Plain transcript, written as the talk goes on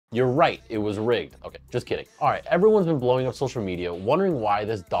You're right, it was rigged. Okay, just kidding. All right, everyone's been blowing up social media wondering why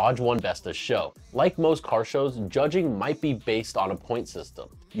this Dodge won Best of Show. Like most car shows, judging might be based on a point system.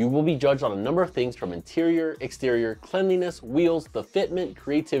 You will be judged on a number of things from interior, exterior, cleanliness, wheels, the fitment,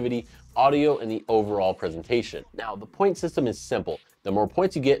 creativity, audio, and the overall presentation. Now, the point system is simple. The more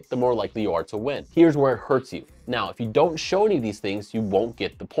points you get, the more likely you are to win. Here's where it hurts you. Now, if you don't show any of these things, you won't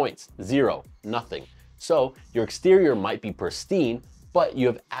get the points. 0, nothing. So your exterior might be pristine, but you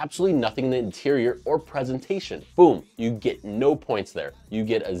have absolutely nothing in the interior or presentation. Boom, you get no points there. You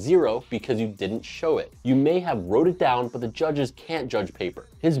get a 0 because you didn't show it. You may have wrote it down, but the judges can't judge paper.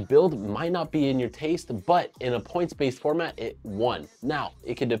 His build might not be in your taste, but in a points-based format, it won. Now,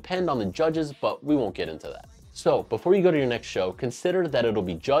 it can depend on the judges, but we won't get into that. So before you go to your next show, consider that it'll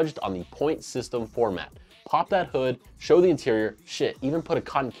be judged on the point system format. Pop that hood, show the interior, shit, even put a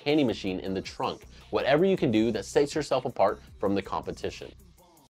cotton candy machine in the trunk. Whatever you can do that sets yourself apart from the competition.